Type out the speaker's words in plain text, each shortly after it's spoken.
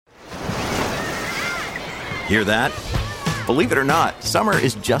Hear that? Believe it or not, summer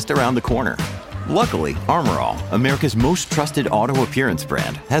is just around the corner. Luckily, Armor All, America's most trusted auto appearance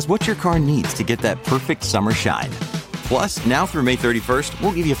brand, has what your car needs to get that perfect summer shine. Plus, now through May 31st,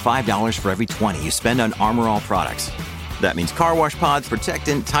 we'll give you $5 for every $20 you spend on Armor All products. That means car wash pods,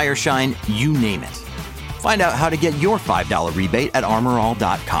 protectant, tire shine, you name it. Find out how to get your $5 rebate at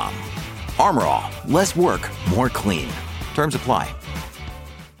armorall.com. Armor All, less work, more clean. Terms apply.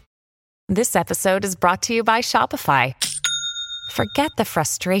 This episode is brought to you by Shopify. Forget the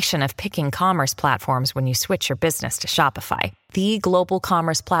frustration of picking commerce platforms when you switch your business to Shopify, the global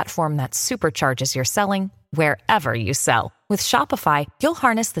commerce platform that supercharges your selling wherever you sell. With Shopify, you'll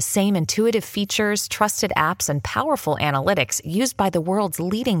harness the same intuitive features, trusted apps, and powerful analytics used by the world's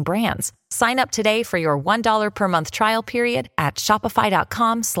leading brands. Sign up today for your $1 per month trial period at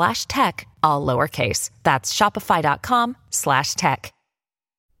shopify.com/tech, all lowercase. That's shopify.com/tech.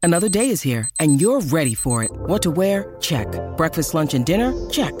 Another day is here, and you're ready for it. What to wear? Check. Breakfast, lunch, and dinner?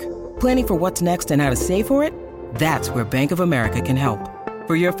 Check. Planning for what's next and how to save for it? That's where Bank of America can help.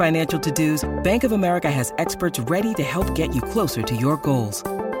 For your financial to-dos, Bank of America has experts ready to help get you closer to your goals.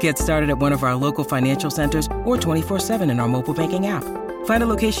 Get started at one of our local financial centers or 24/7 in our mobile banking app. Find a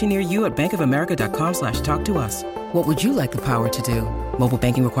location near you at bankofamerica.com/talktous. What would you like the power to do? Mobile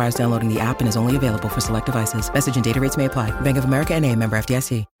banking requires downloading the app and is only available for select devices. Message and data rates may apply. Bank of America N.A., member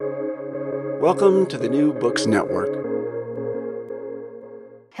FDIC. Welcome to the New Books Network.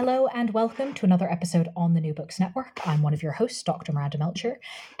 Hello and welcome to another episode on the New Books Network. I'm one of your hosts, Dr. Miranda Melcher,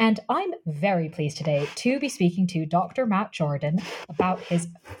 and I'm very pleased today to be speaking to Dr. Matt Jordan about his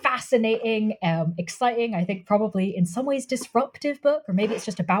fascinating, exciting, I think probably in some ways disruptive book, or maybe it's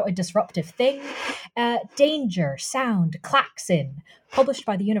just about a disruptive thing, Danger, Sound, Klaxon, published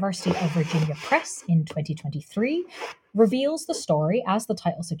by the University of Virginia Press in 2023, reveals the story, as the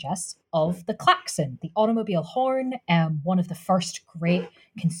title suggests, of the Klaxon, the automobile horn, one of the first great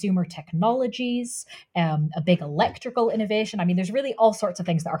consumer technologies, a big electrical innovation. I mean, there's really all sorts of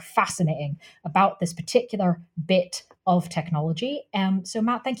things that are fascinating about this particular bit of technology. So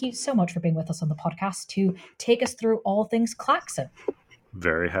Matt, thank you so much for being with us on the podcast to take us through all things Klaxon.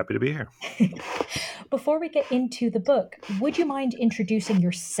 Very happy to be here. Before we get into the book, would you mind introducing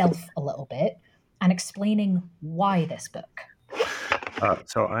yourself a little bit and explaining why this book?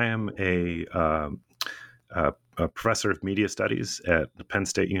 So I am a professor of media studies at Penn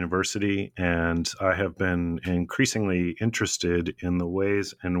State University, and I have been increasingly interested in the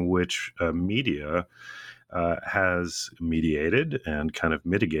ways in which media has mediated and kind of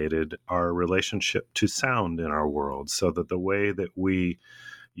mitigated our relationship to sound in our world, so that the way that we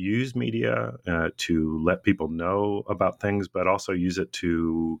use media to let people know about things, but also use it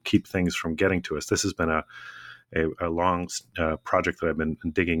to keep things from getting to us. This has been a long project that I've been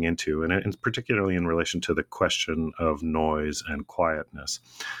digging into, and particularly in relation to the question of noise and quietness.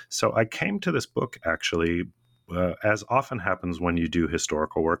 So I came to this book actually, as often happens when you do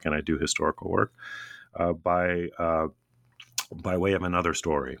historical work, and I do historical work, by way of another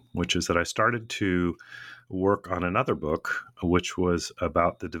story, which is that I started to work on another book, which was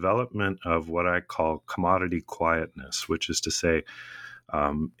about the development of what I call commodity quietness, which is to say,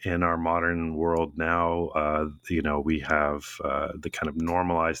 in our modern world now, we have the kind of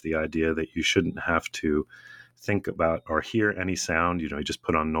normalized the idea that you shouldn't have to think about or hear any sound. You just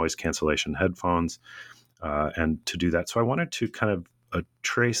put on noise cancellation headphones, and to do that. So I wanted to kind of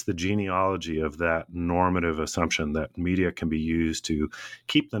trace the genealogy of that normative assumption that media can be used to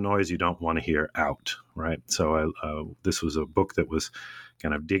keep the noise you don't want to hear out, right? So this was a book that was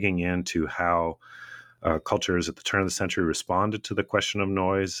kind of digging into how cultures at the turn of the century responded to the question of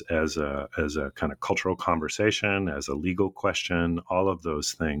noise as a kind of cultural conversation, as a legal question, all of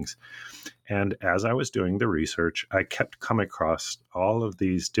those things. And as I was doing the research, I kept coming across all of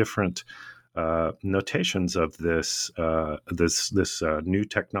these different notations of this new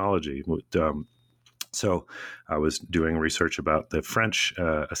technology. So I was doing research about the French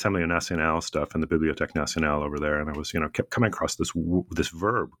Assemblée Nationale stuff and the Bibliothèque Nationale over there, and I was kept coming across this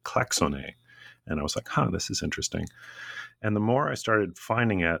verb klaxonner, and I was like, this is interesting. And the more I started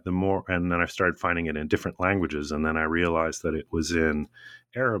finding it, and then I started finding it in different languages, and then I realized that it was in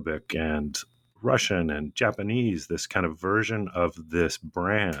Arabic and Russian and Japanese, this kind of version of this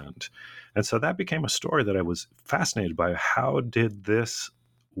brand. And so that became a story that I was fascinated by. How did this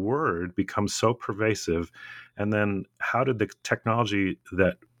word become so pervasive? And then how did the technology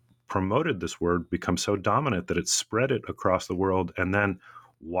that promoted this word become so dominant that it spread it across the world? And then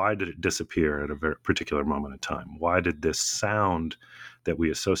why did it disappear at a very particular moment in time? Why did this sound that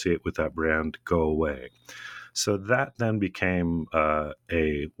we associate with that brand go away? So that then became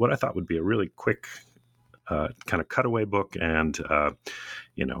what I thought would be a really quick kind of cutaway book, and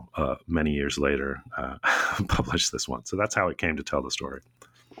many years later published this one. So that's how it came to tell the story.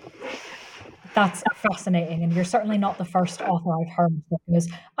 That's fascinating. And you're certainly not the first author I've heard because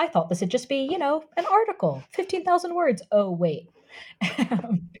I thought this would just be, an article, 15,000 words. Oh, wait.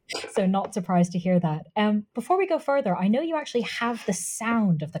 So not surprised to hear that. Before we go further, I know you actually have the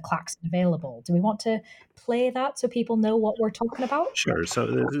sound of the klaxon available. Do we want to play that so people know what we're talking about? Sure. So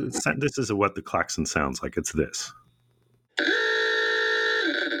this is what the klaxon sounds like. It's this.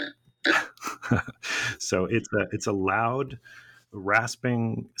 So it's a loud,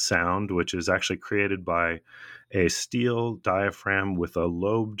 rasping sound, which is actually created by a steel diaphragm with a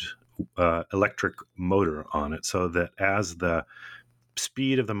lobed electric motor on it, so that as the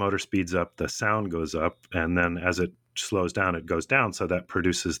speed of the motor speeds up, the sound goes up, and then as it slows down, it goes down. So that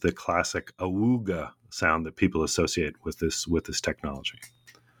produces the classic awooga sound that people associate with this technology.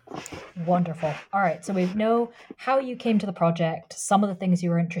 Wonderful. All right. So we know how you came to the project, some of the things you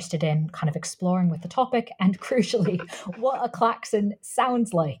were interested in, kind of exploring with the topic, and crucially, what a klaxon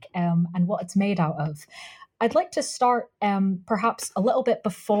sounds like and what it's made out of. I'd like to start perhaps a little bit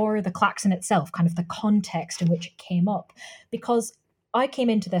before the klaxon itself, kind of the context in which it came up, because I came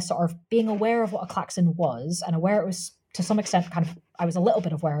into this sort of being aware of what a klaxon was and aware it was to some extent I was a little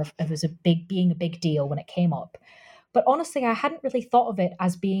bit aware of it was being a big deal when it came up. But honestly, I hadn't really thought of it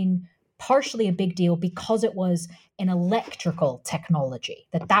as being partially a big deal because it was an electrical technology,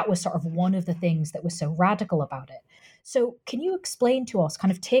 that was sort of one of the things that was so radical about it. So can you explain to us,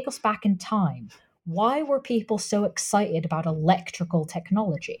 kind of take us back in time, why were people so excited about electrical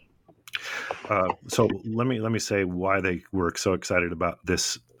technology? So let me say why they were so excited about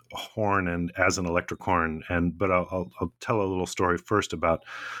this horn and as an electric horn, but I'll tell a little story first about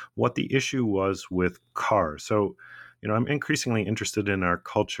what the issue was with cars. So I'm increasingly interested in our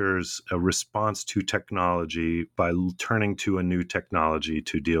culture's response to technology by turning to a new technology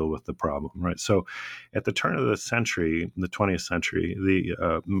to deal with the problem, right? So at the turn of the century, the 20th century,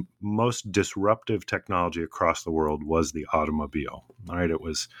 the most disruptive technology across the world was the automobile, right? It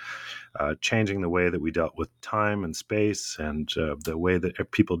was changing the way that we dealt with time and space and the way that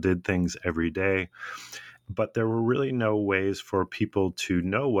people did things every day. But there were really no ways for people to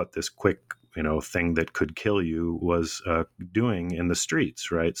know what this quick thing that could kill you was doing in the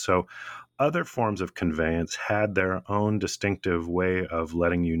streets, right? So other forms of conveyance had their own distinctive way of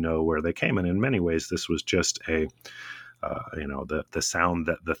letting you know where they came. And in many ways, this was just the sound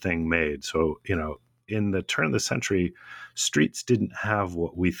that the thing made. So, in the turn of the century, streets didn't have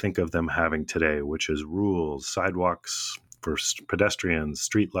what we think of them having today, which is rules, sidewalks for pedestrians,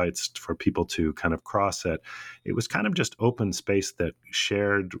 streetlights for people to kind of cross at. It was kind of just open space that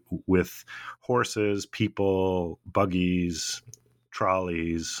shared with horses, people, buggies,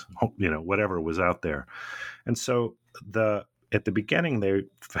 trolleys, whatever was out there. And so at the beginning, they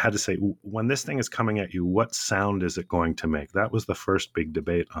had to say, when this thing is coming at you, what sound is it going to make? That was the first big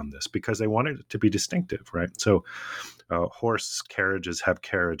debate on this because they wanted it to be distinctive, right? So horse carriages have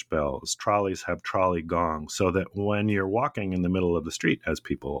carriage bells, trolleys have trolley gongs, so that when you're walking in the middle of the street, as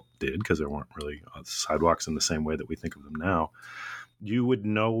people did, because there weren't really sidewalks in the same way that we think of them now, you would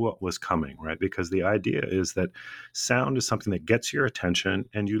know what was coming, right? Because the idea is that sound is something that gets your attention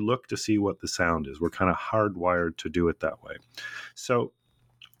and you look to see what the sound is. We're kind of hardwired to do it that way. So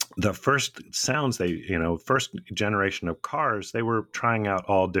the first sounds first generation of cars, they were trying out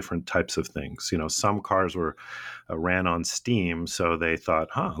all different types of things. Some cars were ran on steam, so they thought,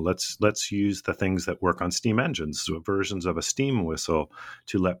 let's use the things that work on steam engines, so versions of a steam whistle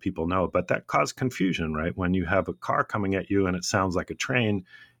to let people know. But that caused confusion, right? When you have a car coming at you and it sounds like a train,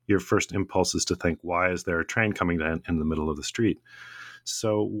 your first impulse is to think, why is there a train coming in the middle of the street?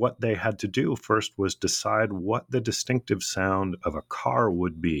 So what they had to do first was decide what the distinctive sound of a car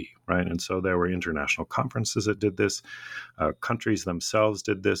would be, right? And so there were international conferences that did this. Countries themselves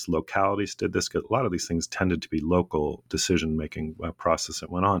did this. Localities did this. A lot of these things tended to be local decision-making process that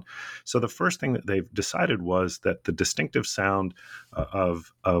went on. So the first thing that they've decided was that the distinctive sound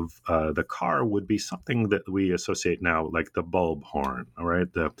of the car would be something that we associate now, like the bulb horn, all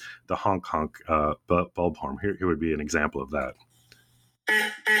right? The honk honk bulb horn. Here would be an example of that.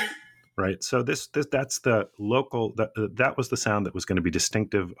 Right. So that's the local, that was the sound that was going to be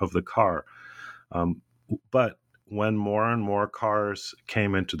distinctive of the car. But when more and more cars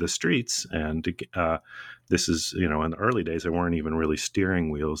came into the streets, and this is, in the early days, there weren't even really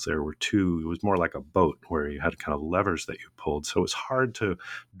steering wheels. There were it was more like a boat where you had kind of levers that you pulled. So it was hard to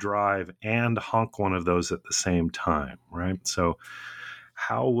drive and honk one of those at the same time. Right. So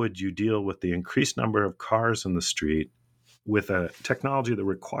how would you deal with the increased number of cars in the street with a technology that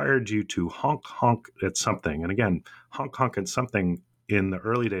required you to honk at something. And again, honk at something in the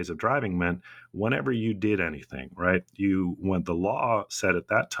early days of driving meant whenever you did anything, right? When the law said at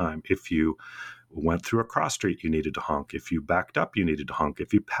that time, if you went through a cross street, you needed to honk. If you backed up, you needed to honk.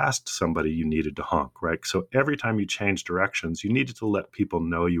 If you passed somebody, you needed to honk, right? So every time you changed directions, you needed to let people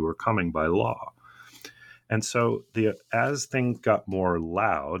know you were coming by law. And so as things got more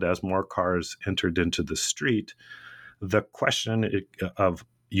loud, as more cars entered into the street, the question of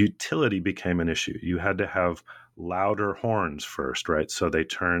utility became an issue. You had to have louder horns first, right? So they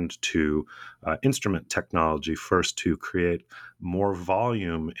turned to instrument technology first to create more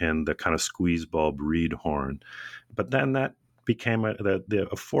volume in the kind of squeeze bulb reed horn. But then that became the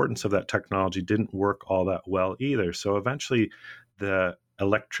affordance of that technology didn't work all that well either. So eventually the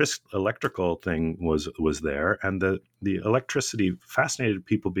electrical thing was there, and the electricity fascinated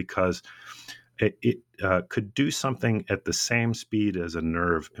people because it could do something at the same speed as a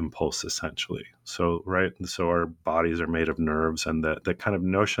nerve impulse, essentially. So, right, so our bodies are made of nerves, and the kind of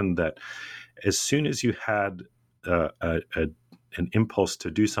notion that as soon as you had an impulse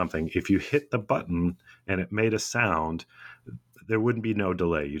to do something, if you hit the button and it made a sound, there wouldn't be no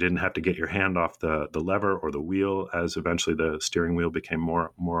delay. You didn't have to get your hand off the lever or the wheel, as eventually the steering wheel became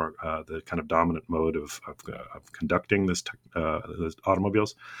more the kind of dominant mode of conducting this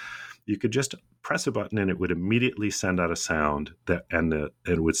automobiles. You could just press a button and it would immediately send out a sound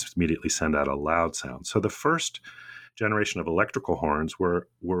it would immediately send out a loud sound. So the first generation of electrical horns were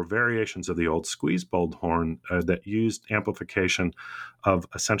variations of the old squeeze bulb horn that used amplification of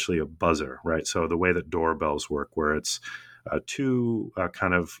essentially a buzzer, right? So the way that doorbells work, where it's two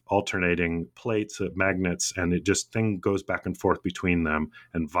kind of alternating plates, magnets, and it just thing goes back and forth between them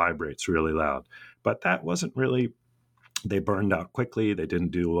and vibrates really loud. But that wasn't really. They burned out quickly. They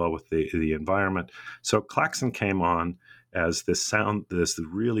didn't do well with the environment. So Klaxon came on as this sound, this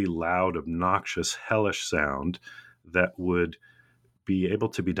really loud, obnoxious, hellish sound that would be able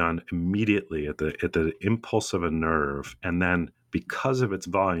to be done immediately at the impulse of a nerve, and then because of its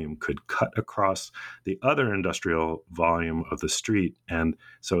volume could cut across the other industrial volume of the street. And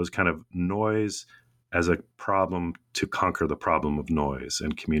so it was kind of noise as a problem to conquer the problem of noise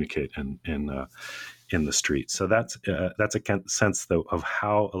and communicate in the street. So that's a sense though of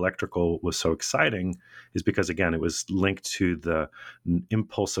how electrical was so exciting, is because again it was linked to the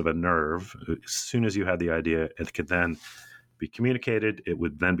impulse of a nerve. As soon as you had the idea, it could then be communicated. It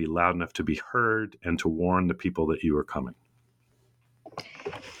would then be loud enough to be heard and to warn the people that you were coming.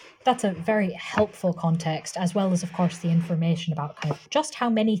 That's a very helpful context, as well as, of course, the information about kind of just how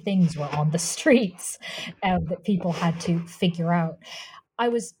many things were on the streets that people had to figure out. I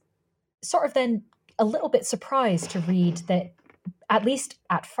was sort of then a little bit surprised to read that, at least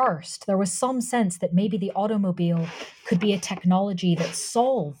at first, there was some sense that maybe the automobile could be a technology that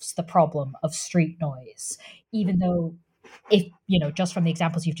solves the problem of street noise, even though, if just from the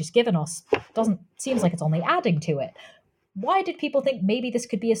examples you've just given us, seems like it's only adding to it. Why did people think maybe this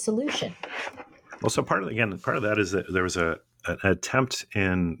could be a solution? Well, so part of that is that there was an attempt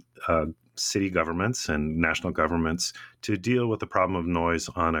in city governments and national governments to deal with the problem of noise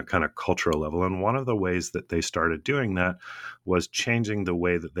on a kind of cultural level. And one of the ways that they started doing that was changing the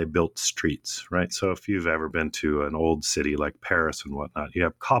way that they built streets, right? So if you've ever been to an old city like Paris and whatnot, you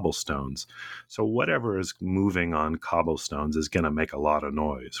have cobblestones. So whatever is moving on cobblestones is going to make a lot of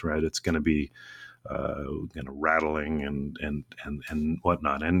noise, right? It's going to be rattling and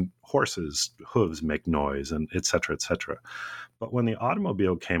whatnot, and horses' hooves make noise, and et cetera, et cetera. But when the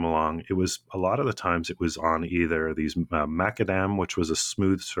automobile came along, it was a lot of the times it was on either these macadam, which was a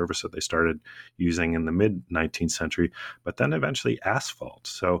smooth surface that they started using in the mid 19th century, but then eventually asphalt.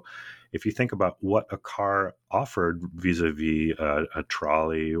 So if you think about what a car offered vis-a-vis a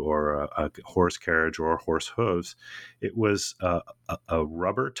trolley or a horse carriage or horse hooves, it was a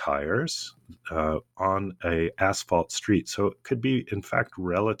rubber tires on a asphalt street. So it could be, in fact,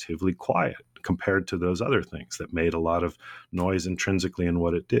 relatively quiet compared to those other things that made a lot of noise intrinsically in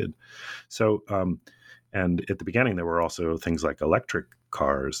what it did. So, and at the beginning, there were also things like electric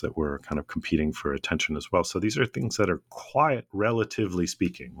cars that were kind of competing for attention as well. So these are things that are quiet, relatively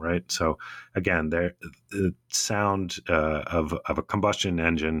speaking, right? So again, the sound of a combustion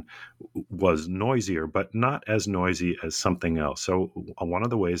engine was noisier, but not as noisy as something else. So one of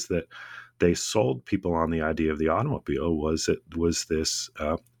the ways that they sold people on the idea of the automobile was this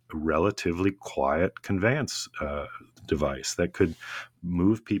relatively quiet conveyance device that could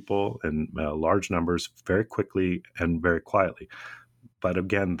move people in large numbers very quickly and very quietly. But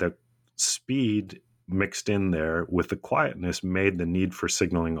again, the speed mixed in there with the quietness made the need for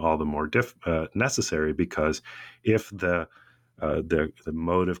signaling all the more necessary, because if the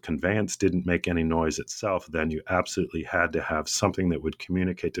mode of conveyance didn't make any noise itself, then you absolutely had to have something that would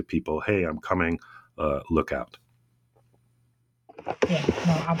communicate to people, hey, I'm coming, look out. Yeah,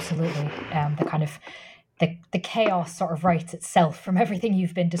 no, absolutely. The kind of the chaos sort of writes itself from everything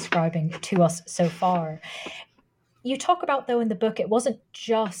you've been describing to us so far. You talk about, though, in the book, it wasn't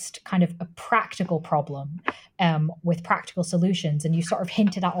just kind of a practical problem with practical solutions. And you sort of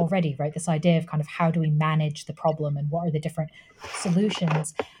hinted at already, right? This idea of kind of how do we manage the problem and what are the different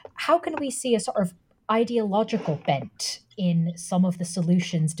solutions? How can we see a sort of ideological bent in some of the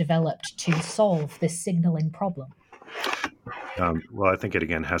solutions developed to solve this signaling problem? Well, I think it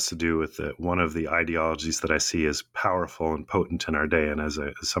again has to do with one of the ideologies that I see as powerful and potent in our day. And as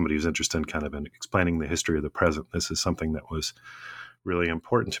somebody who's interested in kind of in explaining the history of the present, this is something that was really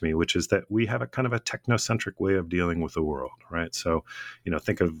important to me, which is that we have a kind of a technocentric way of dealing with the world, right? So,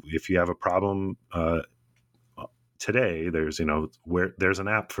 think of if you have a problem today, there's where there's an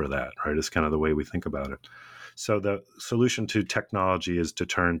app for that, right? It's kind of the way we think about it. So the solution to technology is to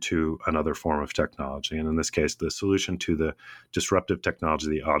turn to another form of technology. And in this case, the solution to the disruptive technology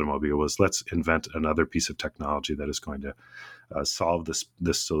of the automobile was let's invent another piece of technology that is going to solve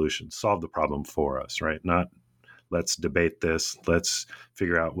this solution, solve the problem for us, right? Not let's debate this, let's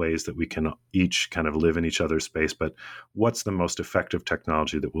figure out ways that we can each kind of live in each other's space, but what's the most effective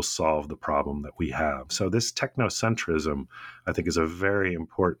technology that will solve the problem that we have? So this technocentrism, I think, is a very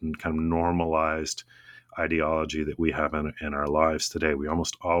important kind of normalized ideology that we have in our lives today. We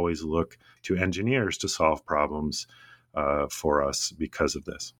almost always look to engineers to solve problems for us because of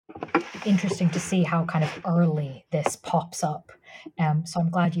this. Interesting to see how kind of early this pops up. So I'm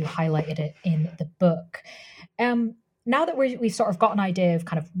glad you highlighted it in the book. Now that we've sort of got an idea of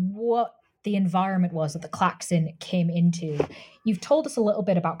kind of what the environment was that the Klaxon came into, you've told us a little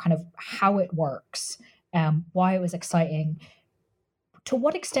bit about kind of how it works, why it was exciting. To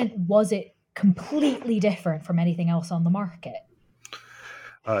what extent was it completely different from anything else on the market?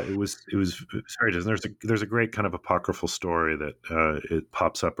 It was sorry, Jason. There's a great kind of apocryphal story that it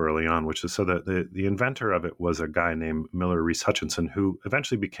pops up early on, which is so that the inventor of it was a guy named Miller Reese Hutchinson, who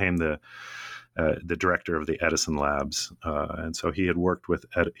eventually became the director of the Edison Labs, and so he had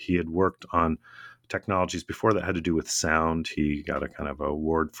worked on technologies before that had to do with sound. He got a kind of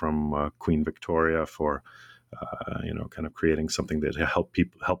award from Queen Victoria for kind of creating something that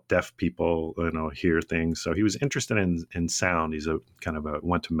help deaf people, hear things. So he was interested in sound. He's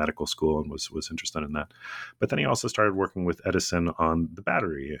went to medical school and was interested in that. But then he also started working with Edison on the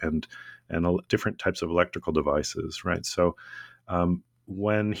battery and different types of electrical devices, right? So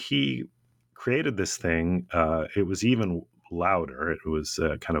when he created this thing, it was even louder. It was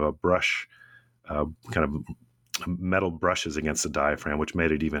kind of a brush, kind of metal brushes against the diaphragm, which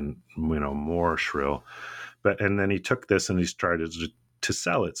made it even more shrill. And then he took this and he started to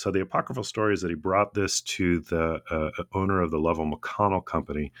sell it. So the apocryphal story is that he brought this to the owner of the Lovell McConnell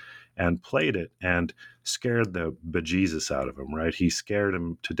Company and played it and scared the bejesus out of him, right? He scared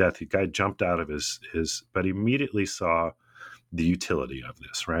him to death. The guy jumped out of his but he immediately saw the utility of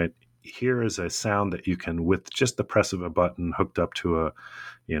this, right? Here is a sound that you can, with just the press of a button hooked up to a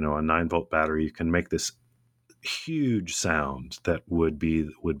 9-volt battery, you can make this huge sound that would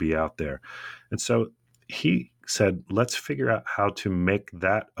be out there. And so he said, let's figure out how to make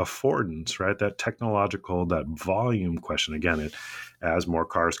that affordance, right? That technological, that volume question. Again, as more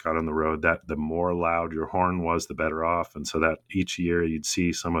cars got on the road, that the more loud your horn was, the better off. And so that each year you'd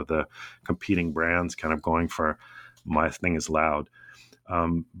see some of the competing brands kind of going for my thing is loud.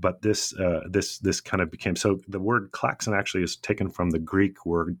 But this kind of became, so the word klaxon actually is taken from the Greek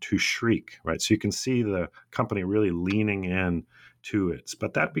word to shriek, right? So you can see the company really leaning in to it.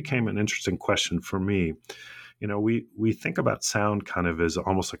 But that became an interesting question for me. We think about sound kind of as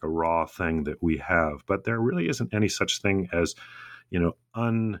almost like a raw thing that we have, but there really isn't any such thing as,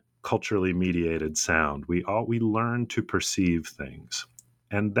 unculturally mediated sound. We learn to perceive things.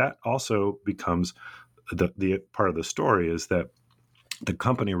 And that also becomes the part of the story is that the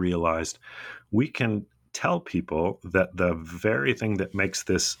company realized we can tell people that the very thing that makes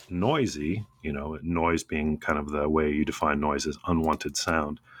this noisy, noise being kind of the way you define noise as unwanted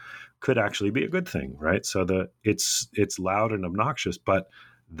sound, could actually be a good thing, right? So it's loud and obnoxious, but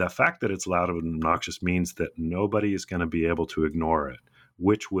the fact that it's loud and obnoxious means that nobody is going to be able to ignore it,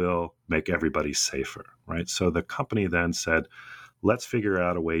 which will make everybody safer, right? So the company then said, let's figure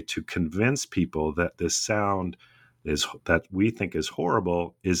out a way to convince people that this sound that we think is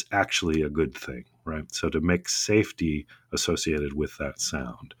horrible is actually a good thing, right? So to make safety associated with that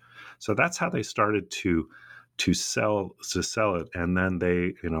sound. So that's how they started to sell it, and then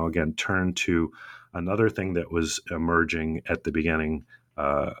they, again, turned to another thing that was emerging at the beginning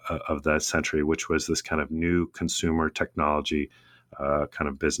of that century, which was this kind of new consumer technology kind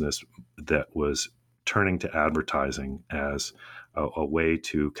of business that was turning to advertising as a way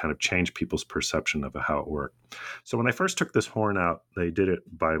to kind of change people's perception of how it worked. So when they first took this horn out, they did it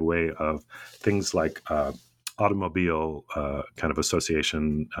by way of things like automobile kind of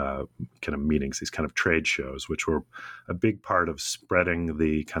association kind of meetings, these kind of trade shows, which were a big part of spreading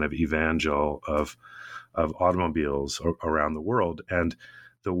the kind of evangel of automobiles around the world. And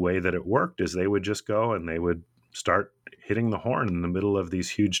the way that it worked is they would just go and they would start hitting the horn in the middle of these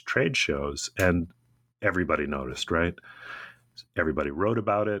huge trade shows, and everybody noticed, right? Everybody wrote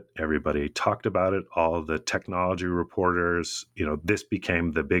about it. Everybody talked about it. All the technology reporters, this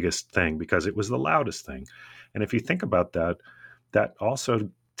became the biggest thing because it was the loudest thing. And if you think about that, that also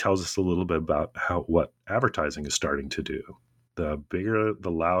tells us a little bit about what advertising is starting to do. The bigger,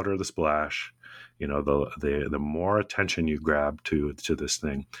 the louder the splash, the more attention you grab to this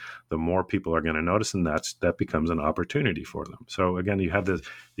thing, the more people are going to notice, and that becomes an opportunity for them. So again, you have the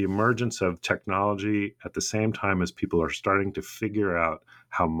emergence of technology at the same time as people are starting to figure out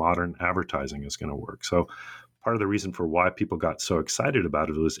how modern advertising is going to work. So part of the reason for why people got so excited about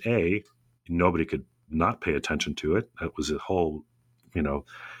it was nobody could not pay attention to it. That was a whole,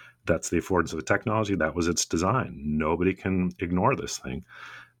 that's the affordance of the technology. That was its design. Nobody can ignore this thing.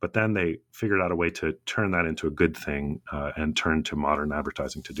 But then they figured out a way to turn that into a good thing and turn to modern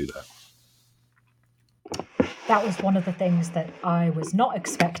advertising to do that. That was one of the things that I was not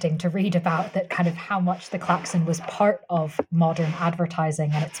expecting to read about, that kind of how much the Klaxon was part of modern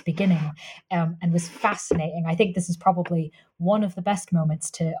advertising at its beginning, and was fascinating. I think this is probably one of the best moments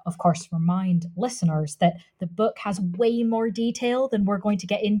to, of course, remind listeners that the book has way more detail than we're going to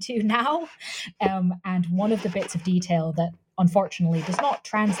get into now. And one of the bits of detail that unfortunately does not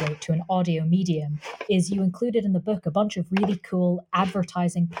translate to an audio medium is you included in the book a bunch of really cool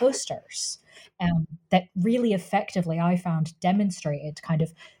advertising posters that really effectively, I found, demonstrated kind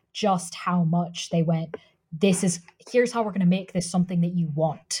of just how much they went, here's how we're going to make this something that you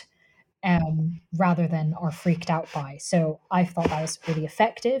want, rather than are freaked out by. So I thought that was really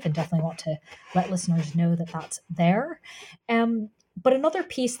effective, and definitely want to let listeners know that that's there. But another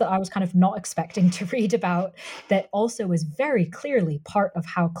piece that I was kind of not expecting to read about, that also is very clearly part of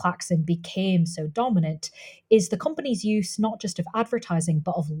how Klaxon became so dominant, is the company's use not just of advertising,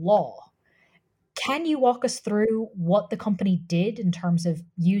 but of law. Can you walk us through what the company did in terms of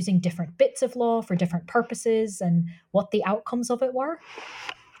using different bits of law for different purposes and what the outcomes of it were?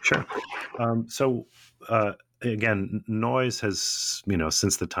 Sure. Again, noise has,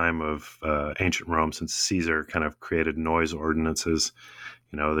 since the time of ancient Rome, since Caesar kind of created noise ordinances,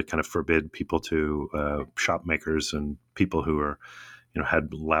 that kind of forbid people to shop makers and people who are,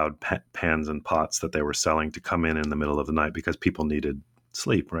 had loud pans and pots that they were selling to come in the middle of the night because people needed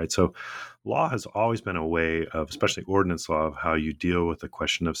sleep, right? So law has always been a way of, especially ordinance law, of how you deal with the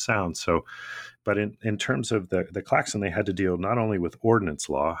question of sound. So, but in terms of the Klaxon, they had to deal not only with ordinance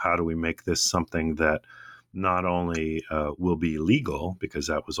law, how do we make this something that not only will be legal, because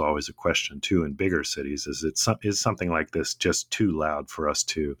that was always a question too in bigger cities, is something like this just too loud for us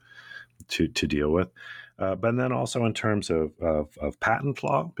to deal with? But then also in terms of patent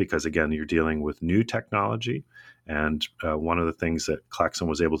law, because again, you're dealing with new technology, and one of the things that Klaxon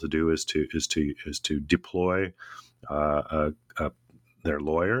was able to do is to deploy their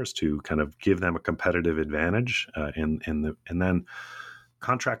lawyers to kind of give them a competitive advantage and then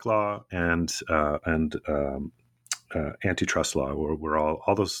contract law and antitrust law, where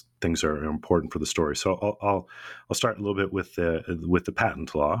all those things are important for the story. So I'll start a little bit with the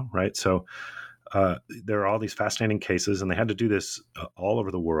patent law, right? So there are all these fascinating cases, and they had to do this all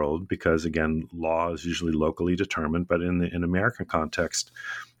over the world because, again, law is usually locally determined. But in American context,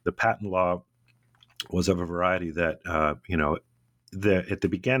 the patent law was of a variety that at the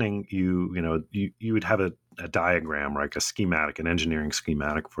beginning you would have a diagram, like a schematic, an engineering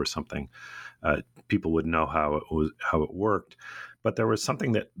schematic for something. People would know how it worked. But there was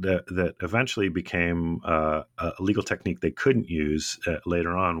something that eventually became a legal technique they couldn't use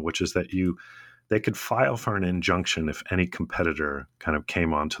later on, which is that they could file for an injunction if any competitor kind of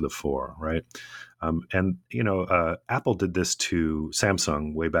came onto the fore, right? Apple did this to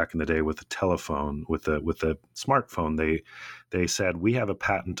Samsung way back in the day with the telephone, with the smartphone. They said, we have a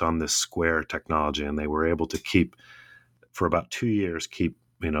patent on this square technology, and they were able to keep for about 2 years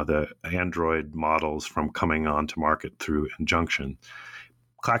the Android models from coming onto market through injunction.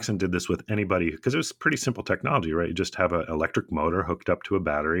 Klaxon did this with anybody because it was pretty simple technology, right? You just have an electric motor hooked up to a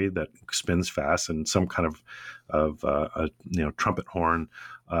battery that spins fast and some kind of trumpet horn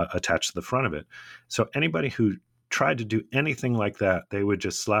attached to the front of it. So anybody who tried to do anything like that, they would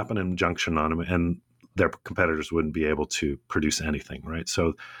just slap an injunction on them and their competitors wouldn't be able to produce anything, right?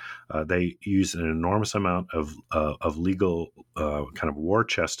 So they used an enormous amount of legal kind of war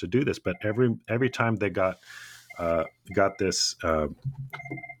chest to do this. But every time they got this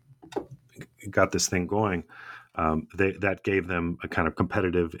thing going, that gave them a kind of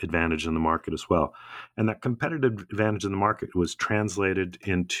competitive advantage in the market as well. And that competitive advantage in the market was translated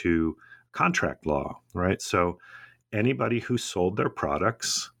into contract law, right? So anybody who sold their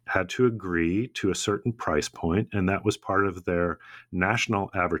products had to agree to a certain price point, and that was part of their national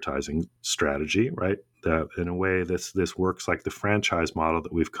advertising strategy, right? In a way, this works like the franchise model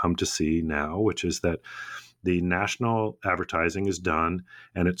that we've come to see now, which is that the national advertising is done,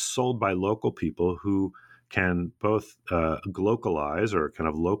 and it's sold by local people who can both localize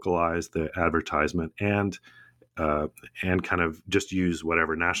the advertisement and kind of just use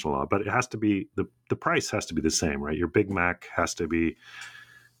whatever national law. But it has to be the price has to be the same, right? Your Big Mac has to be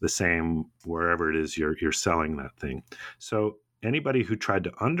the same wherever it is you're selling that thing. So anybody who tried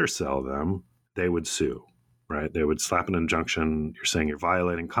to undersell them, they would sue, right? They would slap an injunction. You're saying you're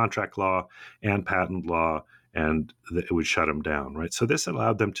violating contract law and patent law, and it would shut them down, right? So this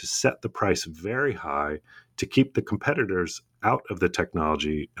allowed them to set the price very high to keep the competitors out of the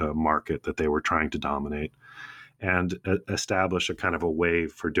technology market that they were trying to dominate, and establish a kind of a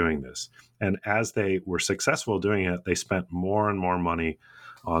wave for doing this. And as they were successful doing it, they spent more and more money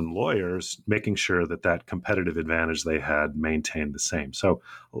on lawyers, making sure that competitive advantage they had maintained the same. So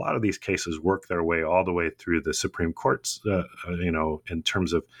a lot of these cases work their way all the way through the Supreme Courts, in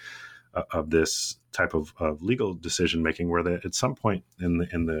terms of this type of legal decision making, where at some point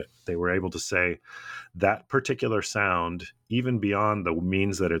they were able to say that particular sound, even beyond the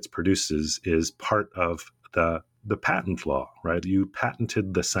means that it produces, is part of the patent law, right? You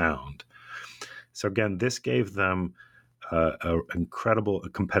patented the sound. So again, this gave them an incredible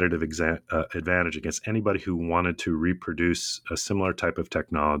competitive advantage against anybody who wanted to reproduce a similar type of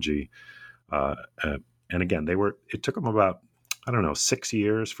technology. And again, it took them about, 6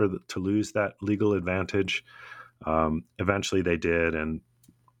 years to lose that legal advantage. Eventually they did, and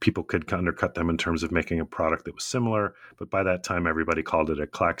people could undercut them in terms of making a product that was similar. But by that time, everybody called it a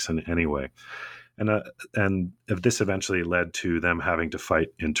Klaxon anyway. And this eventually led to them having to fight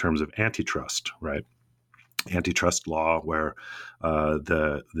in terms of antitrust, right? Antitrust law, where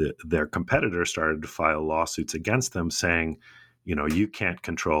their competitors started to file lawsuits against them, saying, you can't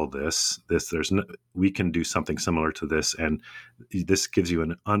control this. We can do something similar to this, and this gives you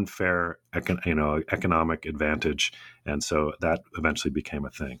an unfair, economic advantage. And so that eventually became a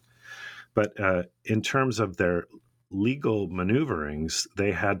thing. But in terms of their legal maneuverings, they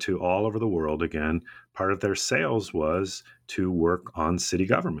had to, all over the world, again, part of their sales was to work on city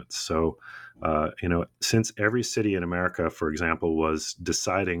governments. So, since every city in America, for example, was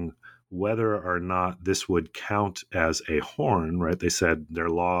deciding whether or not this would count as a horn, right? They said their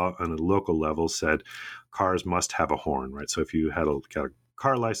law on a local level said cars must have a horn, right? So if you got a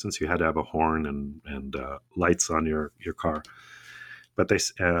car license, you had to have a horn and lights on your car. But they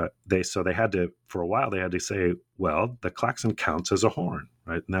had to, for a while, they had to say, well, the Klaxon counts as a horn,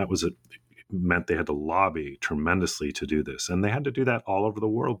 right? And that meant they had to lobby tremendously to do this. And they had to do that all over the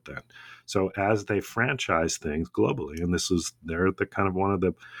world then. So as they franchise things globally, and they're the kind of one of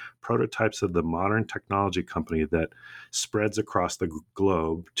the prototypes of the modern technology company that spreads across the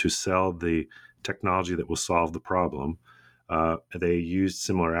globe to sell the technology that will solve the problem. They used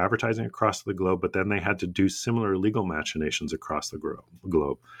similar advertising across the globe, but then they had to do similar legal machinations across the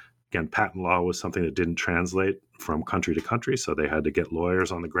globe. Again, patent law was something that didn't translate from country to country, so they had to get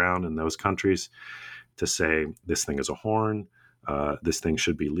lawyers on the ground in those countries to say this thing is a horn, this thing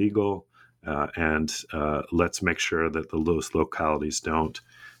should be legal, and let's make sure that those localities don't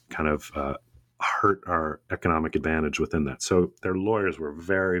kind of hurt our economic advantage within that. So their lawyers were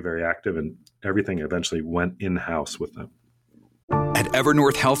very, very active, and everything eventually went in-house with them. At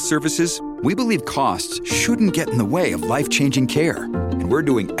Evernorth Health Services, we believe costs shouldn't get in the way of life-changing care, and we're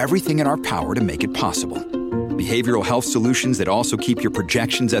doing everything in our power to make it possible. Behavioral health solutions that also keep your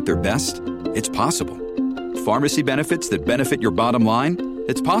projections at their best? It's possible. Pharmacy benefits that benefit your bottom line?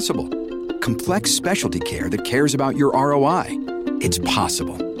 It's possible. Complex specialty care that cares about your ROI? It's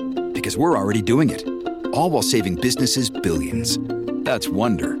possible. Because we're already doing it. All while saving businesses billions. That's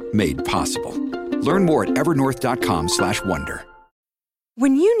Wonder made possible. Learn more at evernorth.com/wonder.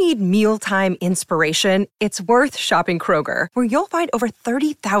 When you need mealtime inspiration, it's worth shopping Kroger, where you'll find over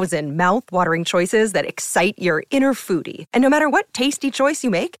 30,000 mouth-watering choices that excite your inner foodie. And no matter what tasty choice you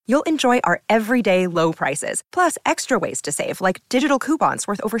make, you'll enjoy our everyday low prices, plus extra ways to save, like digital coupons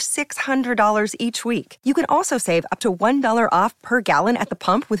worth over $600 each week. You can also save up to $1 off per gallon at the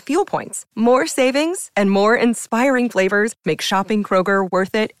pump with fuel points. More savings and more inspiring flavors make shopping Kroger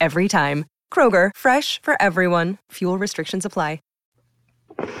worth it every time. Kroger, fresh for everyone. Fuel restrictions apply.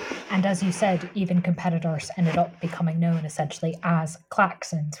 And as you said, even competitors ended up becoming known essentially as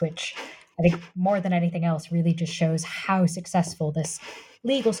Klaxons, which I think more than anything else really just shows how successful this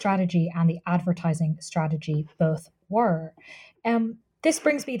legal strategy and the advertising strategy both were. This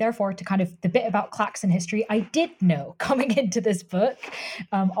brings me, therefore, to kind of the bit about Klaxon history I did know coming into this book.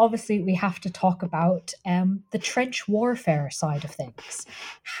 Obviously, we have to talk about the trench warfare side of things.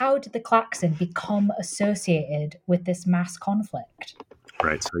 How did the Klaxon become associated with this mass conflict?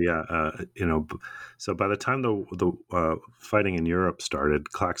 Right. So so by the time the fighting in Europe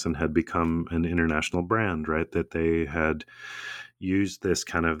started, Klaxon had become an international brand, right? That they had used this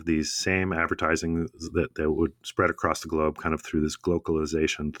kind of these same advertising that would spread across the globe, kind of through this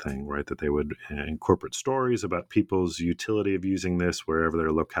globalization thing, right? That they would incorporate stories about people's utility of using this wherever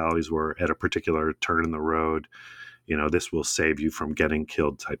their localities were at a particular turn in the road. This will save you from getting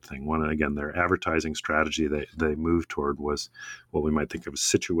killed type thing. Their advertising strategy they moved toward was what we might think of as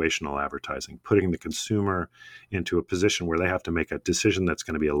situational advertising, putting the consumer into a position where they have to make a decision that's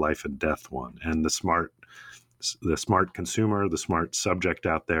going to be a life and death one. And the smart consumer, the smart subject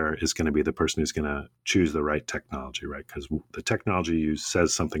out there is going to be the person who's going to choose the right technology, right? Because the technology you use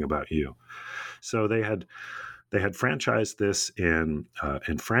says something about you. So they had franchised this in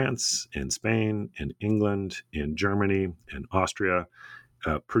France, in Spain, in England, in Germany, in Austria,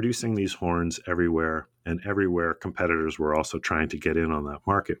 producing these horns everywhere. And everywhere, competitors were also trying to get in on that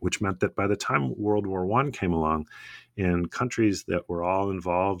market, which meant that by the time World War I came along, in countries that were all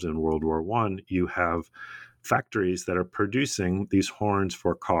involved in World War I, you have factories that are producing these horns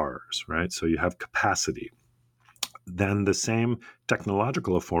for cars, right? So you have capacity. Then the same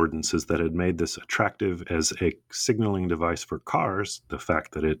technological affordances that had made this attractive as a signaling device for cars, the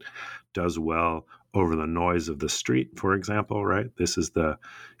fact that it does well over the noise of the street, for example, right? This is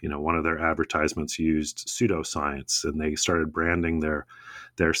one of their advertisements used pseudoscience, and they started branding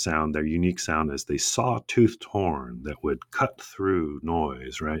their sound, their unique sound, as the saw-toothed horn that would cut through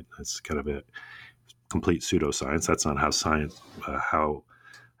noise, right? That's kind of a complete pseudoscience. That's not how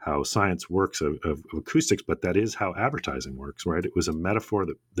science works of acoustics, but that is how advertising works, right? It was a metaphor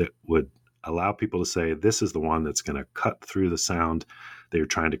that would allow people to say, this is the one that's going to cut through the sound that you're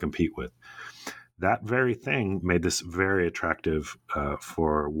trying to compete with. That very thing made this very attractive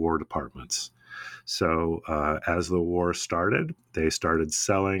for war departments. So as the war started, they started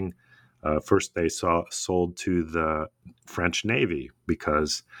selling. First, they sold to the French Navy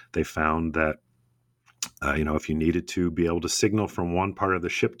because they found that if you needed to be able to signal from one part of the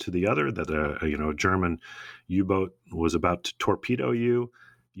ship to the other, that a German U-boat was about to torpedo you,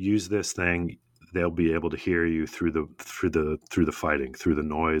 use this thing. They'll be able to hear you through the fighting, through the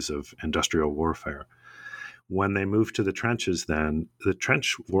noise of industrial warfare. When they moved to the trenches, then the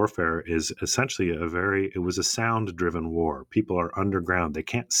trench warfare is essentially it was a sound-driven war. People are underground; they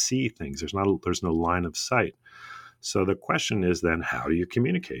can't see things. There's no line of sight. So the question is then, how do you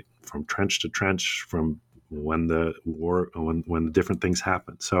communicate from trench to trench, from when the different things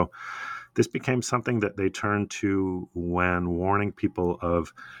happen? So this became something that they turned to when warning people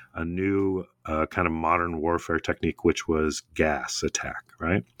of a new kind of modern warfare technique, which was gas attack,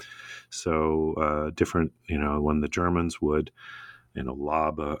 right? So when the Germans would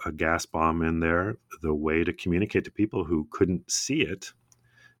lob a gas bomb in there, the way to communicate to people who couldn't see it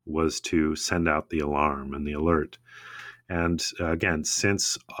was to send out the alarm and the alert. And again,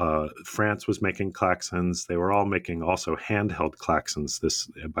 since France was making Klaxons, they were all making also handheld Klaxons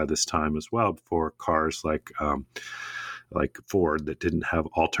by this time as well for cars like Ford that didn't have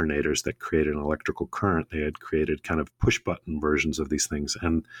alternators that created an electrical current. They had created kind of push-button versions of these things.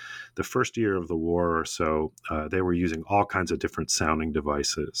 And the first year of the war or so, they were using all kinds of different sounding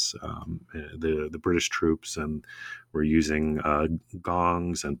devices. The British troops were using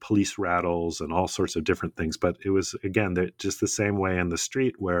gongs and police rattles and all sorts of different things. But it was, again, just the same way in the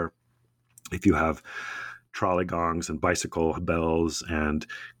street, where if you have trolley gongs and bicycle bells and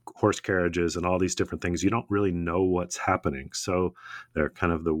horse carriages and all these different things, you don't really know what's happening. So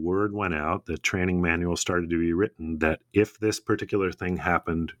the word went out, the training manual started to be written that if this particular thing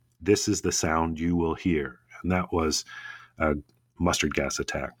happened, this is the sound you will hear. And that was a mustard gas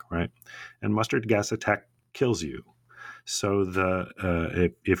attack, right? And mustard gas attack kills you. So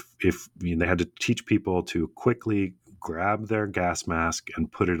if they had to teach people to quickly grab their gas mask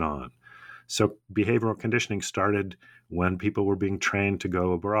and put it on. So behavioral conditioning started when people were being trained to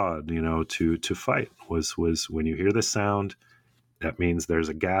go abroad, to fight. Was when you hear the sound, that means there's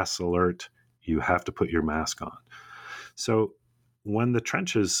a gas alert. You have to put your mask on. So when the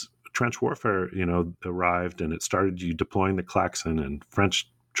trench warfare, arrived and it started you deploying the Klaxon, and French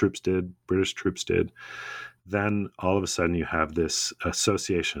troops did, British troops did, then all of a sudden you have this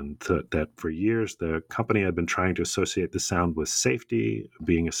association that for years the company had been trying to associate the sound with safety,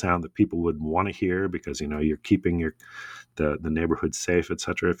 being a sound that people would want to hear because, you're keeping the neighborhood safe, et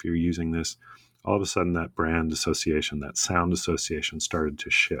cetera, if you're using this. All of a sudden that brand association, that sound association started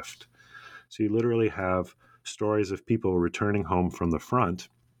to shift. So you literally have stories of people returning home from the front,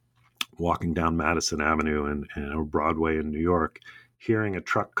 walking down Madison Avenue and Broadway in New York, hearing a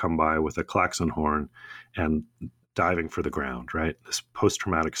truck come by with a klaxon horn and diving for the ground, right? This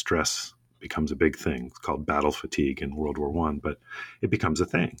post-traumatic stress becomes a big thing. It's called battle fatigue in World War I, but it becomes a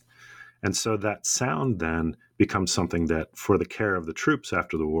thing. And so that sound then becomes something that for the care of the troops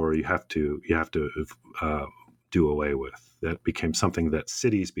after the war, you have to do away with. That became something that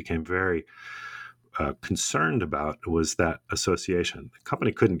cities became very concerned about, was that association. The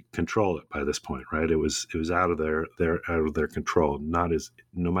company couldn't control it by this point, right? It was out of their control.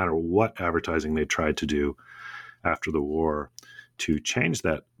 No matter what advertising they tried to do after the war to change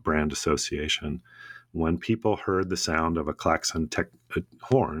that brand association, when people heard the sound of a Klaxon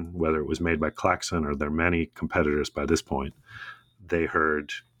horn, whether it was made by Klaxon or their many competitors by this point, they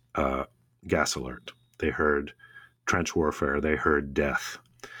heard gas alert. They heard trench warfare. They heard death.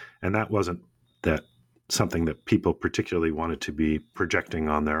 And that wasn't something that people particularly wanted to be projecting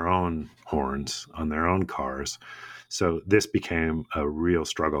on their own horns, on their own cars. So this became a real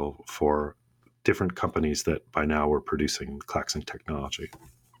struggle for different companies that by now were producing Klaxon technology.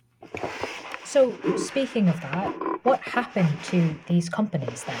 So speaking of that, what happened to these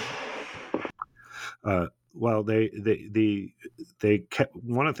companies then? Well, they kept,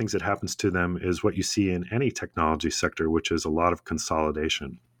 one of the things that happens to them is what you see in any technology sector, which is a lot of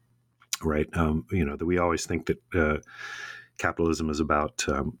consolidation. Right. That we always think that capitalism is about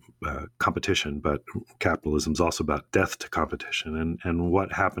competition, but capitalism is also about death to competition. And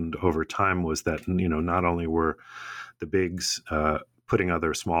what happened over time was that, not only were the bigs putting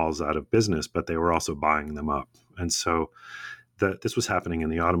other smalls out of business, but they were also buying them up. And so this was happening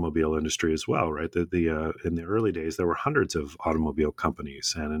in the automobile industry as well, right? In the early days, there were hundreds of automobile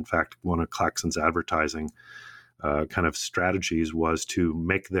companies. And in fact, one of Klaxon's advertising kind of strategies was to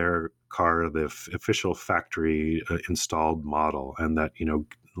make their car the official factory installed model, and that,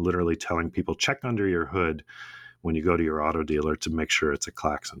 literally telling people, check under your hood when you go to your auto dealer to make sure it's a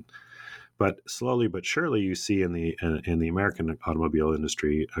Klaxon. But slowly but surely, you see in the American automobile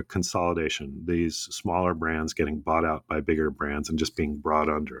industry a consolidation. These smaller brands getting bought out by bigger brands and just being brought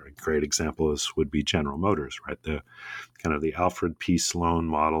under. A great example would be General Motors, right? The kind of the Alfred P. Sloan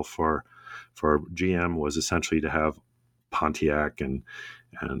model for GM was essentially to have Pontiac and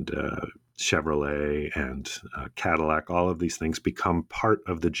Chevrolet and Cadillac, all of these things become part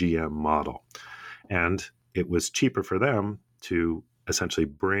of the GM model. And it was cheaper for them to essentially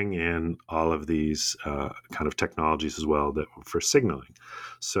bring in all of these kind of technologies as well for signaling.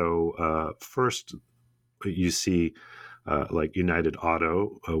 So first you see like United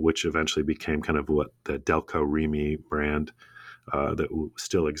Auto, which eventually became kind of what the Delco Remy brand that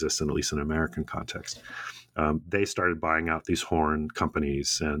still exists, at least in an American context. They started buying out these horn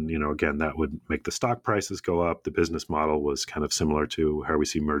companies. And, again, that would make the stock prices go up. The business model was kind of similar to how we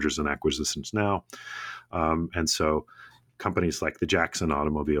see mergers and acquisitions now. And so companies like the Jackson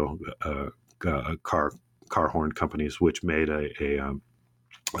automobile car horn companies, which made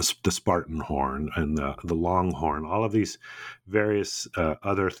the Spartan horn and the long horn, all of these various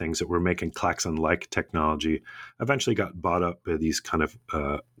other things that were making Klaxon-like technology, eventually got bought up by these kind of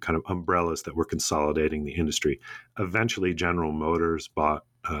umbrellas that were consolidating the industry. Eventually, General Motors bought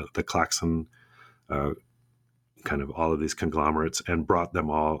the Klaxon, kind of all of these conglomerates, and brought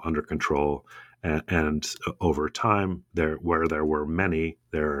them all under control. And over time, where there were many,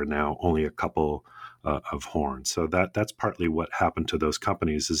 there are now only a couple of horns. So that's partly what happened to those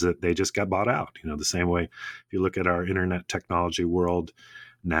companies, is that they just got bought out. The same way if you look at our internet technology world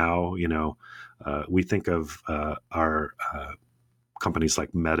now, we think of our companies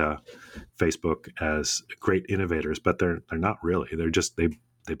like Meta, Facebook as great innovators, but they're not really.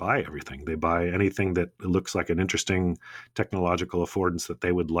 they buy everything. They buy anything that looks like an interesting technological affordance that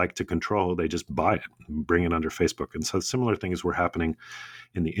they would like to control. They just buy it and bring it under Facebook. And so similar things were happening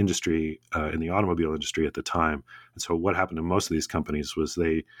in the industry, in the automobile industry at the time. And so what happened to most of these companies was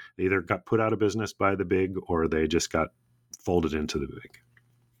they either got put out of business by the big, or they just got folded into the big.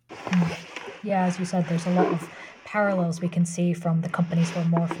 Yeah, as you said, there's a lot of parallels we can see from the companies we're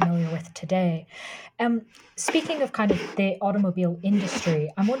more familiar with today. Speaking of kind of the automobile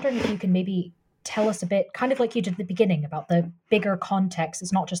industry, I'm wondering if you can maybe tell us a bit, kind of like you did at the beginning, about the bigger context.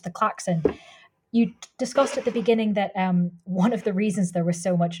 It's not just the klaxon. You discussed at the beginning that one of the reasons there was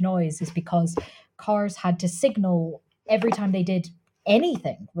so much noise is because cars had to signal every time they did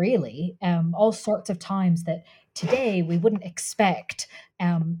anything, really, all sorts of times that today we wouldn't expect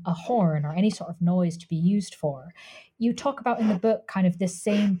a horn or any sort of noise to be used for. You talk about in the book kind of this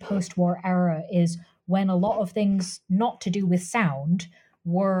same post-war era is when a lot of things not to do with sound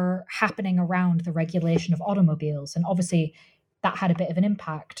were happening around the regulation of automobiles. And obviously that had a bit of an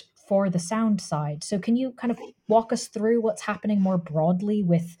impact for the sound side. So can you kind of walk us through what's happening more broadly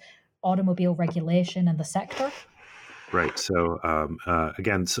with automobile regulation and the sector? Right. So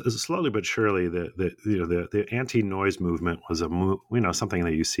again, slowly but surely, the anti-noise movement was something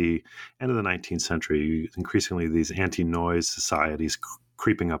that you see end of the 19th century. Increasingly, these anti-noise societies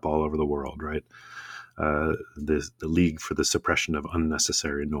creeping up all over the world. Right. The League for the Suppression of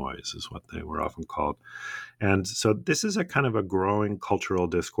Unnecessary Noise is what they were often called. And so this is a kind of a growing cultural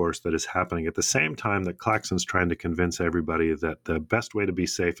discourse that is happening at the same time that Klaxon's trying to convince everybody that the best way to be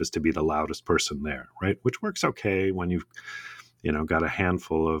safe is to be the loudest person there, right? Which works okay when you've, got a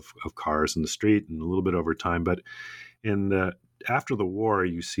handful of cars in the street and a little bit over time. But after the war,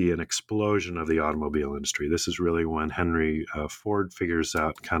 you see an explosion of the automobile industry. This is really when Henry Ford figures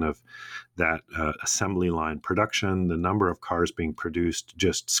out kind of that assembly line production. The number of cars being produced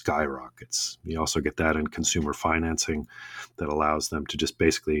just skyrockets. You also get that in consumer financing that allows them to just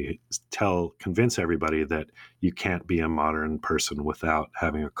basically convince everybody that you can't be a modern person without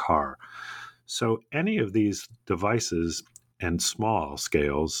having a car. So any of these devices and small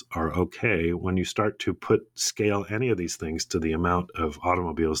scales are okay. When you start to scale any of these things to the amount of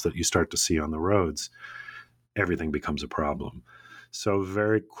automobiles that you start to see on the roads, everything becomes a problem. So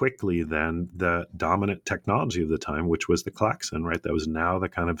very quickly then, the dominant technology of the time, which was the klaxon, right? That was now the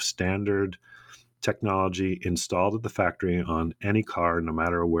kind of standard technology installed at the factory on any car, no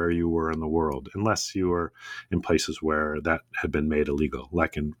matter where you were in the world, unless you were in places where that had been made illegal,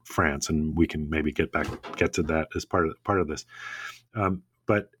 like in France. And we can maybe get to that as part of this.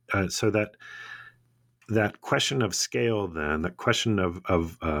 So that question of scale, then, that question of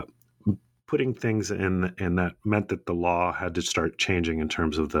putting things in that meant that the law had to start changing in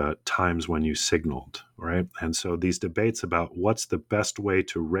terms of the times when you signaled, right? And so these debates about what's the best way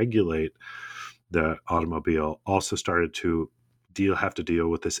to regulate the automobile also started to have to deal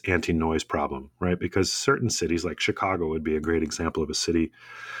with this anti-noise problem, right? Because certain cities, like Chicago would be a great example of a city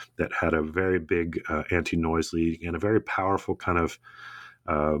that had a very big anti-noise league and a very powerful kind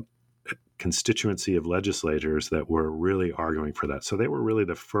of constituency of legislators that were really arguing for that. So they were really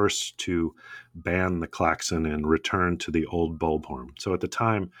the first to ban the klaxon and return to the old bulb horn. So at the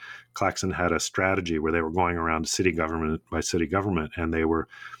time, Klaxon had a strategy where they were going around city government by city government, and they were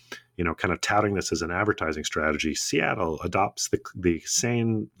kind of touting this as an advertising strategy. Seattle adopts the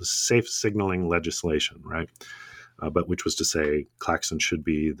same safe signaling legislation, right? But which was to say klaxon should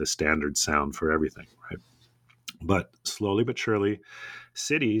be the standard sound for everything, right? But slowly but surely,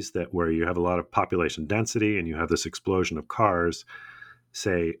 cities where you have a lot of population density and you have this explosion of cars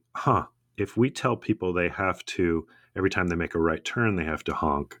say, if we tell people they have to, every time they make a right turn, they have to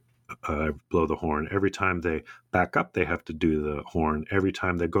honk, blow the horn. Every time they back up, they have to do the horn. Every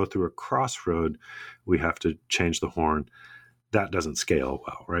time they go through a crossroad, we have to change the horn. That doesn't scale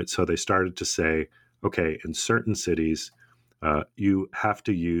well, right? So they started to say, okay, in certain cities, you have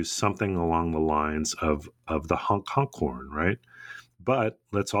to use something along the lines of the honk horn, right? But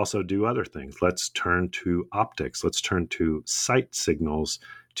let's also do other things. Let's turn to optics. Let's turn to sight signals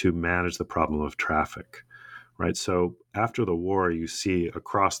to manage the problem of traffic, right? So after the war, you see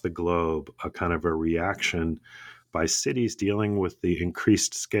across the globe a kind of a reaction by cities dealing with the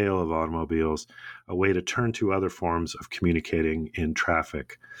increased scale of automobiles, a way to turn to other forms of communicating in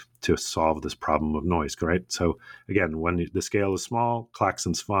traffic to solve this problem of noise, right? So again, when the scale is small,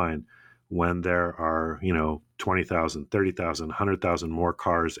 klaxon's fine. When there are, 20,000, 30,000, 100,000 more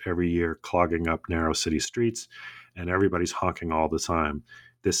cars every year clogging up narrow city streets and everybody's honking all the time,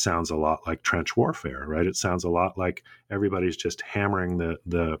 this sounds a lot like trench warfare, right? It sounds a lot like everybody's just hammering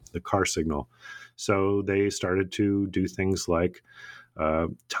the car signal. So they started to do things like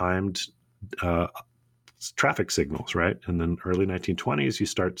timed traffic signals, right? And then early 1920s, you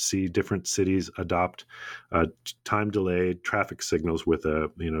start to see different cities adopt time-delayed traffic signals with a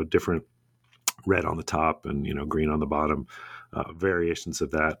different red on the top and green on the bottom, variations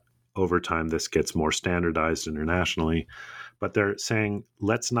of that. Over time, this gets more standardized internationally, but they're saying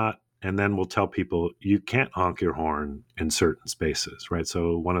let's not. And then we'll tell people you can't honk your horn in certain spaces, right?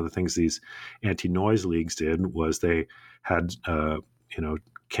 So one of the things these anti-noise leagues did was they had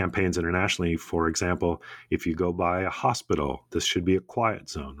campaigns internationally. For example, if you go by a hospital, this should be a quiet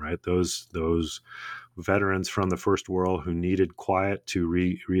zone, right? Those veterans from the First World who needed quiet to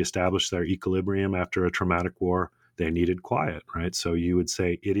reestablish their equilibrium after a traumatic war, they needed quiet, right? So you would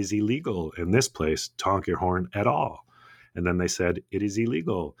say it is illegal in this place to honk your horn at all. And then they said it is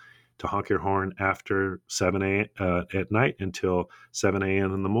illegal to honk your horn after 7 a.m. At night until 7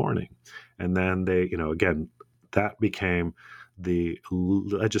 a.m. in the morning. And then they, again, that became the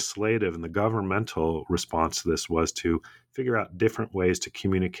legislative and the governmental response to this was to figure out different ways to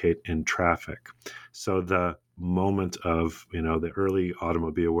communicate in traffic. So the moment of, the early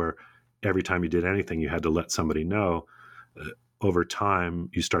automobile where every time you did anything, you had to let somebody know, over time,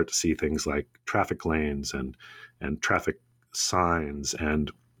 you start to see things like traffic lanes and traffic signs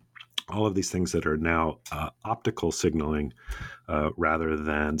and all of these things that are now optical signaling rather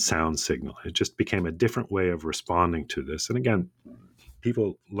than sound signal. It just became a different way of responding to this. And again,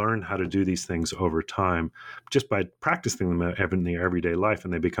 people learn how to do these things over time just by practicing them in their everyday life,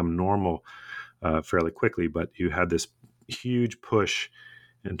 and they become normal fairly quickly. But you had this huge push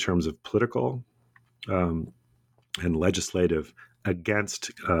in terms of political and legislative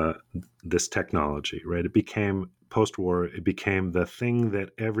against this technology, right? It became post-war, it became the thing that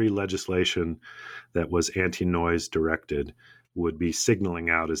every legislation that was anti-noise directed would be signaling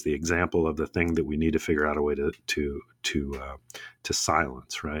out as the example of the thing that we need to figure out a way to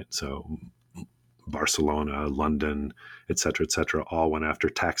silence, right? So Barcelona, London, et cetera, all went after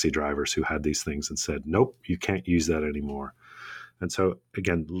taxi drivers who had these things and said, nope, you can't use that anymore. And so,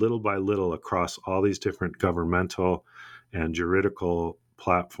 again, little by little across all these different governmental and juridical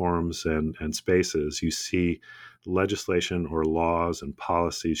platforms and spaces, you see legislation or laws and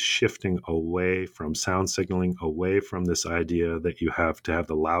policies shifting away from sound signaling, away from this idea that you have to have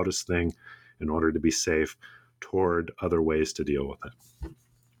the loudest thing in order to be safe, toward other ways to deal with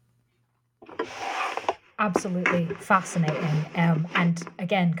it. Absolutely fascinating. And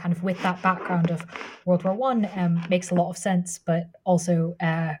again, kind of with that background of World War I, makes a lot of sense, but also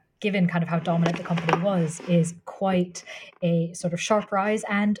given kind of how dominant the company was, is quite a sort of sharp rise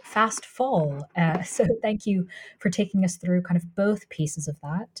and fast fall. So thank you for taking us through kind of both pieces of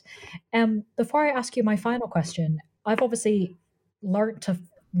that. Before I ask you my final question, I've obviously learnt a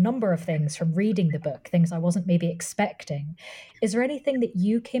number of things from reading the book, things I wasn't maybe expecting. Is there anything that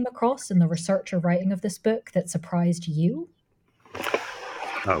you came across in the research or writing of this book that surprised you?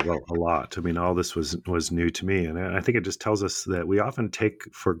 Well, a lot. I mean, all this was new to me. And I think it just tells us that we often take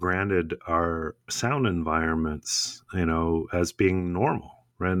for granted our sound environments, as being normal.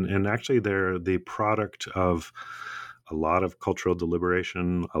 And actually, they're the product of a lot of cultural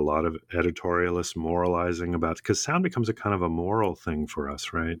deliberation, a lot of editorialist moralizing about, because sound becomes a kind of a moral thing for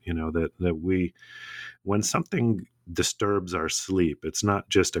us, right? That we, when something disturbs our sleep, it's not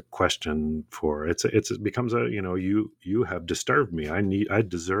just a question for it becomes a you have disturbed me, I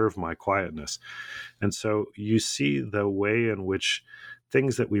deserve my quietness. And so you see the way in which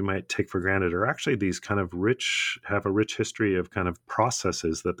things that we might take for granted are actually these kind of have a rich history of kind of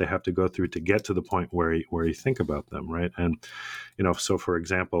processes that they have to go through to get to the point where you think about them, right? And so for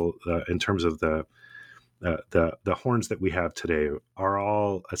example, in terms of the horns that we have today are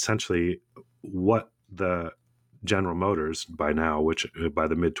all essentially what the General Motors by now, which by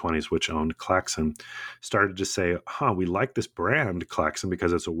the mid-20s, which owned Klaxon, started to say, we like this brand Klaxon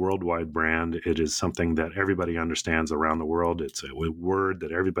because it's a worldwide brand. It is something that everybody understands around the world. It's a word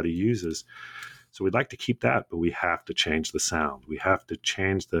that everybody uses. So we'd like to keep that, but we have to change the sound. We have to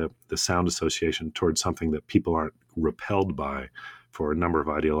change the sound association towards something that people aren't repelled by for a number of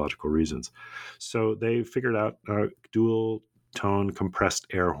ideological reasons. So they figured out dual tone compressed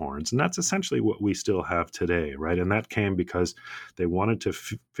air horns. And that's essentially what we still have today, right? And that came because they wanted to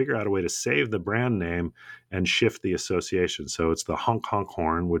figure out a way to save the brand name and shift the association. So it's the honk honk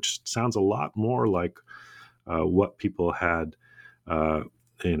horn, which sounds a lot more like what people had, at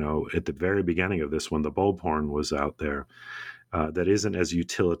the very beginning of this, when the bulb horn was out there. That isn't as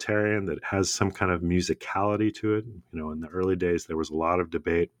utilitarian, that has some kind of musicality to it. In the early days, there was a lot of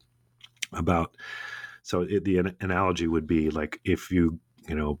debate about. So the analogy would be like if you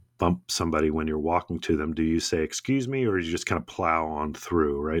bump somebody when you're walking to them, do you say, excuse me, or do you just kind of plow on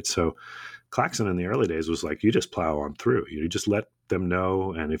through, right? So Klaxon in the early days was like, you just plow on through. You just let them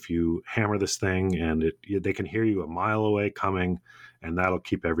know. And if you hammer this thing and they can hear you a mile away coming, and that'll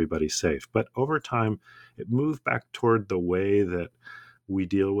keep everybody safe. But over time, it moved back toward the way that we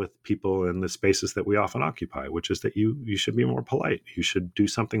deal with people in the spaces that we often occupy, which is that you should be more polite. You should do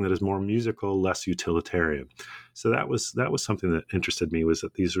something that is more musical, less utilitarian. So that was something that interested me, was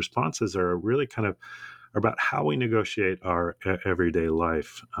that these responses are really kind of about how we negotiate our everyday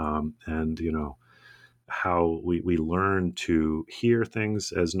life, and how we learn to hear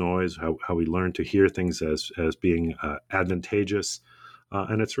things as noise, how we learn to hear things as being advantageous,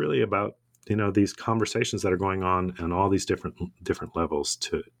 and it's really about these conversations that are going on and all these different levels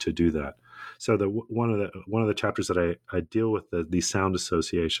to do that. So one of the chapters that I deal with these sound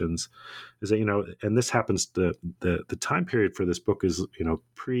associations is that and this happens, the time period for this book is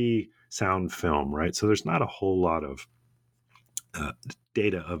pre-sound film, right? So there's not a whole lot of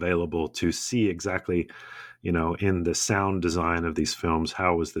data available to see exactly in the sound design of these films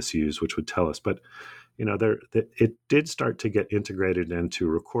how was this used, which would tell us. But it did start to get integrated into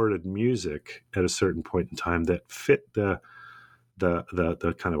recorded music at a certain point in time that fit the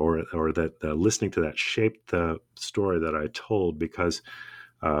kind of, or that listening to that shaped the story that I told, because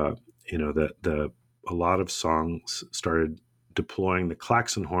a lot of songs started deploying the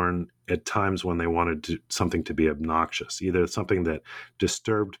Klaxon horn at times when they wanted something to be obnoxious, either something that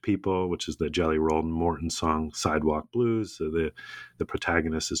disturbed people, which is the Jelly Roll Morton song "Sidewalk Blues." So the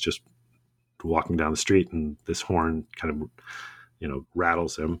protagonist is just walking down the street and this horn kind of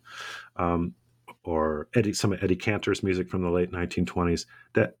rattles him, or some of Eddie Cantor's music from the late 1920s.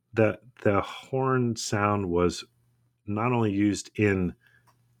 That the horn sound was not only used in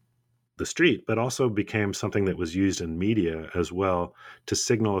the street, but also became something that was used in media as well to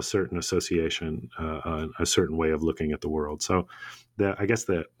signal a certain association, a certain way of looking at the world. So I guess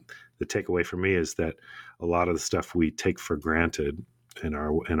the takeaway for me is that a lot of the stuff we take for granted in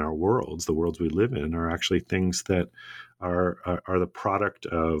our worlds, the worlds we live in, are actually things that are the product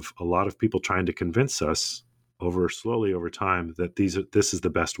of a lot of people trying to convince us slowly over time that this is the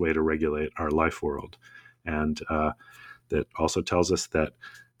best way to regulate our life world. And that also tells us that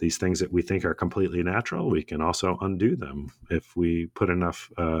these things that we think are completely natural, we can also undo them if we put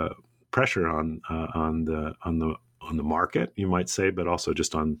enough pressure on the market, you might say, but also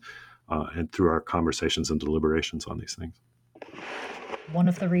just on and through our conversations and deliberations on these things. One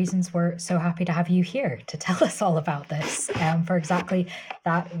of the reasons we're so happy to have you here to tell us all about this, for exactly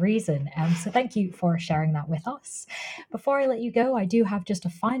that reason. So thank you for sharing that with us. Before I let you go, I do have just a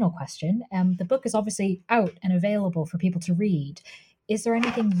final question. The book is obviously out and available for people to read. Is there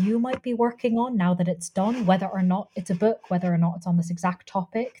anything you might be working on now that it's done, whether or not it's a book, whether or not it's on this exact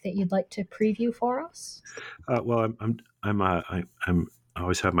topic, that you'd like to preview for us? Well, I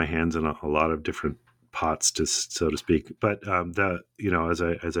always have my hands in a lot of different pots, so to speak. But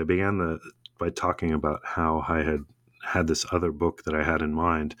as I began by talking about how I had this other book that I had in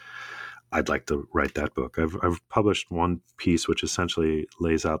mind, I'd like to write that book. I've published one piece which essentially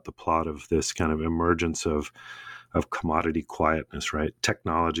lays out the plot of this kind of emergence of commodity quietness, right?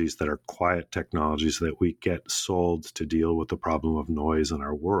 Technologies that are quiet technologies that we get sold to deal with the problem of noise in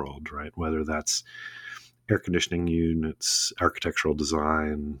our world, right? Whether that's air conditioning units, architectural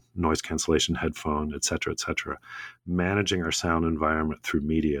design, noise cancellation headphone, et cetera, managing our sound environment through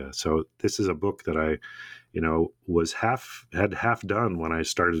media. So this is a book that I, had half done when I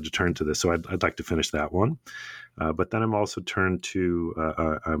started to turn to this. So I'd like to finish that one. But then I'm also turned to,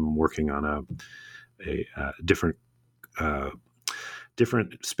 I'm working on a different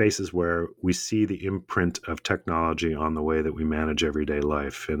spaces where we see the imprint of technology on the way that we manage everyday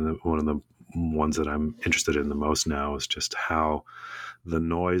life. And one of the ones that I'm interested in the most now is just how the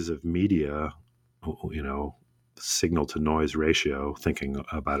noise of media, signal to noise ratio, thinking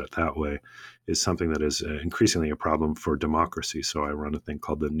about it that way, is something that is increasingly a problem for democracy. So I run a thing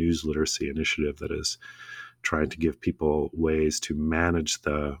called the News Literacy Initiative that is trying to give people ways to manage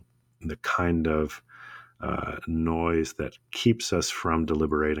the kind of noise that keeps us from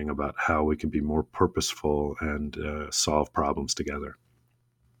deliberating about how we can be more purposeful and solve problems together.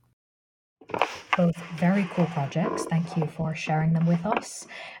 Both very cool projects. Thank you for sharing them with us.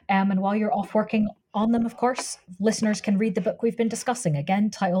 And while you're off working on them, of course, listeners can read the book we've been discussing, again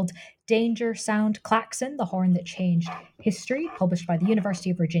titled Danger Sound Klaxon, The Horn That Changed History, published by the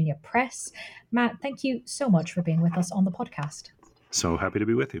University of Virginia Press. Matt, thank you so much for being with us on the podcast. So happy to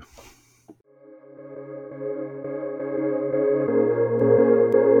be with you.